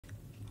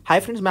Hi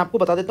friends, मैं आपको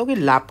बता देता हूँ कि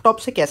लैपटॉप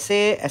से कैसे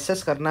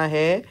एसेस करना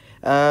है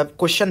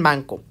क्वेश्चन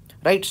बैंक को,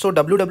 राइट। सो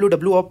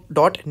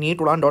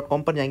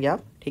www.neetudan.com पर जाएंगे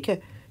आप, ठीक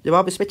है। जब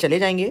आप इस पर चले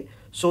जाएंगे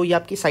सो ये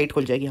आपकी साइट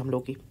खुल जाएगी हम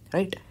लोग की,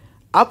 राइट।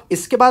 अब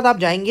इसके बाद आप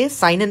जाएंगे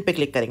साइन इन पे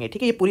क्लिक करेंगे,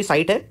 ठीक है। ये पूरी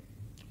साइट है,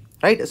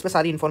 राइट, इस पर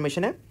सारी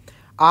इन्फॉर्मेशन है।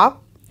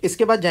 आप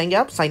इसके बाद जाएंगे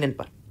आप साइन इन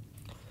पर।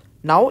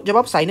 नाउ जब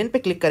आप साइन इन पे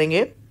क्लिक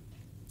करेंगे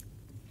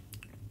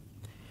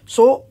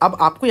अब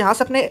आपको यहाँ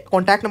से अपने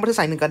कॉन्टैक्ट नंबर से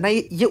साइन इन करना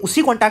है। ये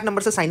उसी कॉन्टैक्ट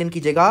नंबर से साइन इन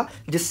कीजिएगा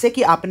जिससे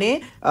कि आपने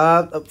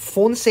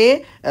फ़ोन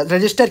से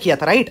रजिस्टर किया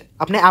था, राइट,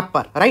 अपने ऐप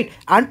पर, राइट।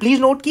 एंड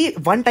प्लीज़ नोट कि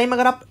वन टाइम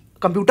अगर आप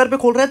कंप्यूटर पे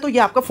खोल रहे हैं तो ये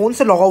आपका फ़ोन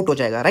से लॉग आउट हो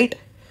जाएगा, right.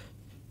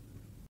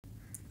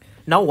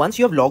 Now once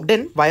you have logged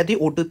in via the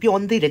OTP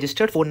on the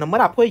registered phone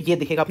number, आपको ये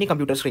दिखेगा अपनी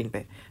कंप्यूटर स्क्रीन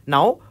पे।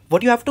 Now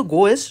what you have to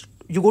go is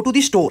you go to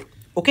the store,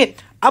 okay.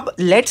 अब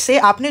late से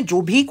आपने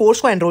जो भी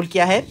कोर्स को एनरोल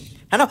किया है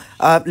ना,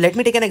 let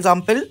me take an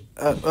example.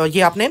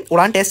 ये आपने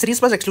उड़ान test series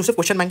plus exclusive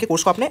question bank के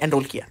कोर्स को आपने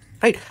एनरोल किया,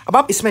 राइट। अब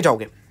आप इसमें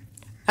जाओगे,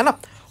 है ना,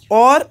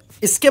 और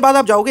इसके बाद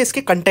आप जाओगे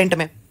इसके कंटेंट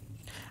में।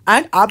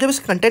 एंड आप जब इस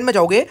कंटेंट में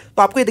जाओगे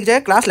तो आपको ये दिख जाएगा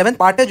क्लास 11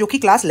 पार्ट है, जो कि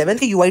क्लास 11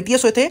 के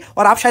UITS हुए थे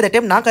और आप शायद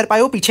अटेम्प्ट ना कर पाए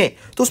हो पीछे,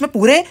 तो उसमें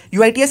पूरे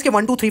UITS के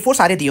 1 2 3 4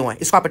 सारे दिए हुए हैं,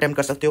 इसको आप अटेम्प्ट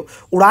कर सकते हो।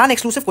 उड़ान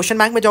एक्सक्लूसिव क्वेश्चन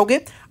बैंक में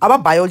जाओगे, अब आप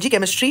बायोलॉजी,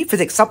 केमिस्ट्री,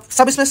 फिजिक्स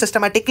सब इसमें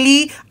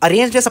सिस्टमैटिकली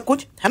अरेंज्ड है सब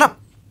कुछ, है ना।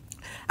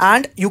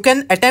 And you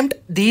can attempt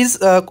these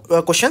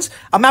questions.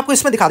 अब मैं आपको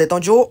इसमें दिखा देता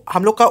हूँ, जो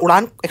हम लोग का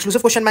उड़ान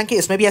एक्सक्लूसिव क्वेश्चन बैंक है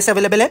इसमें भी ऐसे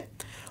अवेलेबल है,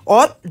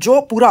 और जो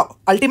पूरा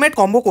अल्टीमेट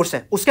कॉम्बो कोर्स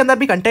है उसके अंदर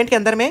भी कंटेंट के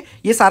अंदर में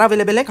ये सारा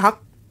अवेलेबल है।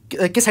 कहाँ,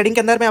 किस हेडिंग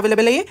के अंदर में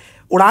अवेलेबल है? ये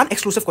उड़ान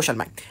exclusive question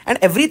bank. And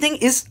everything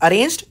is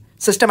arranged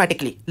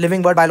systematically,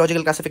 living word,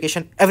 biological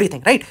classification,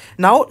 everything, right?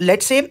 Now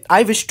let's say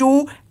I wish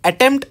to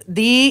attempt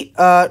the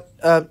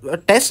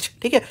test,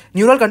 ठीक है,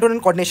 न्यूरल कंट्रोल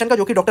एंड कोऑर्डिनेशन का,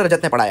 जो कि डॉक्टर रजत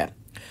ने पढ़ाया है।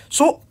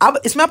 सो अब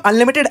इसमें आप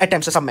अनलिमिटेड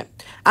अटेम्प्ट है सब में।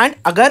 एंड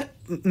अगर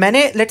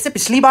मैंने लेट से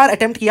पिछली बार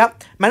अटेम्प्ट किया,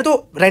 मैंने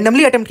तो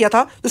रैंडमली अटेम्प्ट किया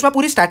था, तो इसमें आप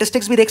पूरी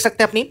स्टैटिस्टिक्स भी देख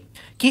सकते हैं अपनी,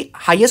 कि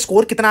हाईएस्ट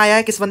स्कोर कितना आया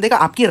है किस बंदे का,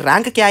 आपकी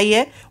रैंक क्या आई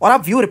है। और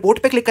आप व्यू रिपोर्ट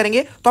पे क्लिक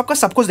करेंगे तो आपका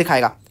सब कुछ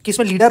दिखाएगा कि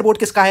इसमें लीडर बोर्ड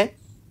किसका है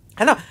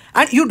ना।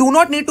 And you do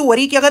not need to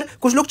worry कि अगर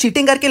कुछ लोग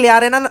चीटिंग करके ले आ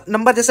रहे हैं ना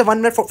नंबर, जैसे 1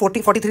 मिनट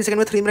 43 सेकंड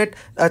में, 3 मिनट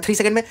 3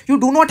 सेकंड में, you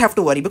do not have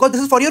to worry, because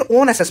this is for your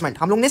own assessment.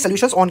 हम लोग ने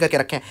सोल्यूशंस ऑन करके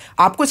रखे हैं,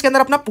 आपको इसके अंदर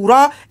अपना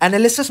पूरा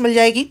एनालिसिस मिल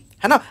जाएगी,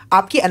 है ना।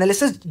 आपकी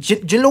एनालिसिस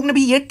जिन लोगों ने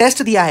भी ये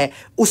टेस्ट दिया है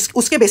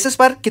उसके बेसिस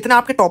पर कितना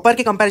आपके टॉपर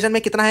के कंपैरिजन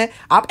में कितना है,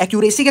 आप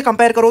एक्यूरेसी के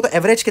कंपेयर करो तो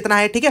एवरेज कितना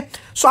है, ठीक है।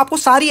 सो आपको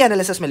सारी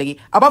एनालिसिस मिलेगी।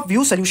 अब आप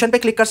व्यू सोल्यूशन पे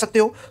क्लिक कर सकते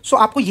हो। सो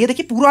आपको ये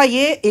देखिए पूरा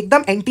ये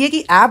एकदम NTA की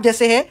ऐप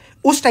जैसे है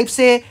उस टाइप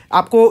से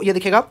आपको ये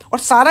दिखेगा, और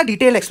सारा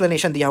डिटेल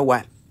एक्सप्लेनेशन दिया हुआ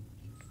है,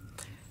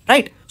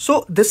 right.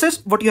 So this is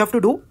what you have to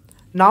do.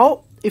 Now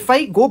if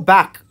I go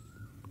back,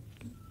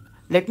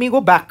 let me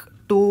go back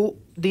to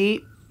the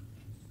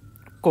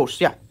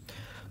course, या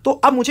तो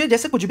अब मुझे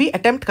जैसे कुछ भी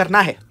अटेम्प्ट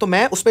करना है तो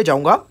मैं उस पर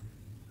जाऊंगा,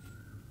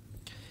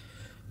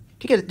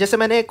 ठीक है। जैसे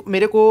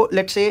मेरे को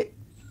लेट से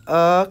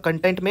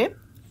कंटेंट में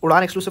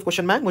उड़ान एक्सक्लूसिव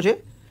क्वेश्चन बैंक,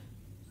 मुझे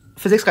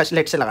फिजिक्स का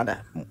लेट से लगाना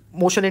है,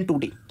 मोशन इन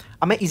 2D।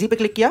 अब मैं इजी पे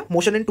क्लिक किया,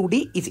 मोशन इन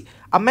 2D इजी।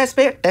 अब मैं इस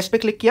पे टेस्ट पे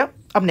क्लिक किया,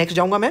 अब नेक्स्ट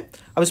जाऊंगा मैं।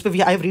 अब इस पे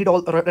I have read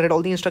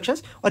all the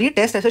instructions, और ये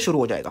टेस्ट ऐसे शुरू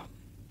हो जाएगा,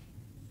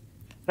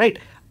 राइट।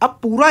 अब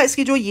पूरा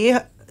इसकी जो ये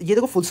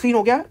देखो फुल स्क्रीन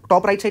हो गया,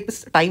 टॉप राइट साइड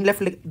पे टाइम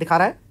लेफ्ट दिखा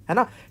रहा है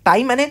ना।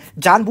 टाइम मैंने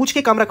जानबूझ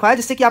के कम रखा है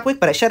जिससे कि आपको एक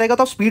प्रेशर रहेगा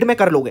तो आप स्पीड में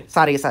कर लोगे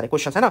सारे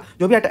क्वेश्चन, है ना,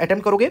 जो भी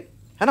अटेम्प्ट करोगे,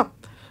 है ना।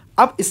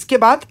 अब इसके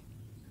बाद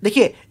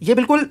देखिए ये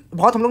बिल्कुल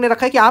बहुत हम लोग ने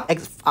रखा है कि आप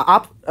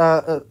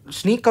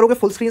स्नीक करोगे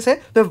फुल स्क्रीन से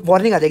तो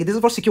वार्निंग आ जाएगी, this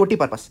is for security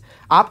purpose.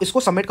 आप इसको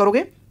सबमिट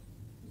करोगे,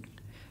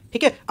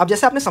 ठीक है। अब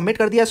जैसे आपने सबमिट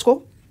कर दिया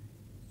इसको,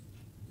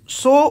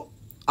 सो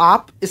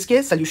आप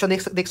इसके सोल्यूशन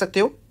देख सकते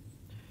हो,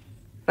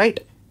 राइट।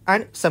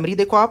 एंड समरी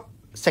देखो, आप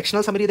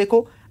सेक्शनल समरी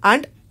देखो,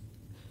 एंड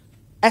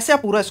ऐसे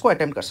आप पूरा इसको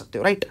अटेम्प्ट कर सकते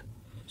हो, right.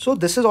 So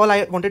this is all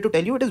I wanted to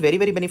tell you. It is very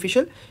very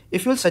beneficial. If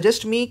you will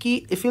suggest me कि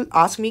इफ यू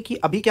आस्क मी कि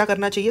अभी क्या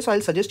करना चाहिए, सो I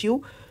will suggest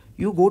you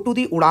go to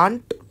the उड़ान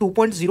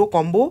 2.0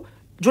 combo.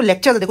 जो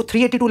lectures है देखो,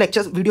 382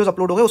 लेक्चर्स वीडियोस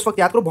अपलोड हो गए, उस वक्त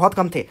याद करो बहुत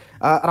कम थे,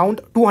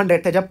 अराउंड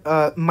 200 थे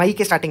जब मई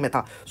के स्टार्टिंग में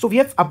था। सो वी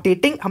आर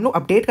अपडेटिंग, हम लोग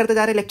अपडेट करते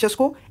जा रहे हैं लेक्चर्स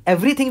को,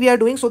 everything we are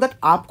doing so that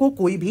आपको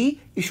कोई भी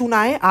इशू ना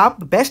आए,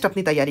 आप बेस्ट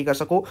अपनी तैयारी कर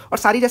सको। और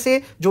सारी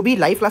जैसे जो भी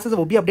लाइव क्लासेस है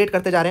वो भी अपडेट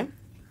करते जा रहे हैं,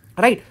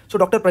 right. So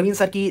doctor Praveen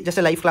sir की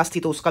जैसे लाइव क्लास थी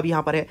तो उसका भी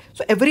यहाँ पर है।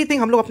 सो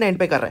एवरीथिंग हम लोग अपने एंड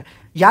पे कर रहे हैं।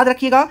 याद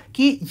रखिएगा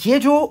कि ये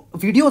जो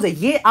वीडियोस है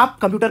ये आप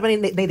कंप्यूटर पर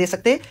नहीं दे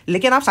सकते,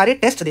 लेकिन आप सारे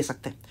टेस्ट दे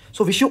सकते हैं।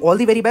 So wish you all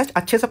the very best,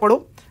 अच्छे से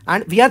पढ़ो,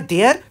 and we are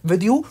there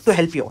with you to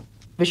help you all.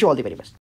 Wish you all the very best.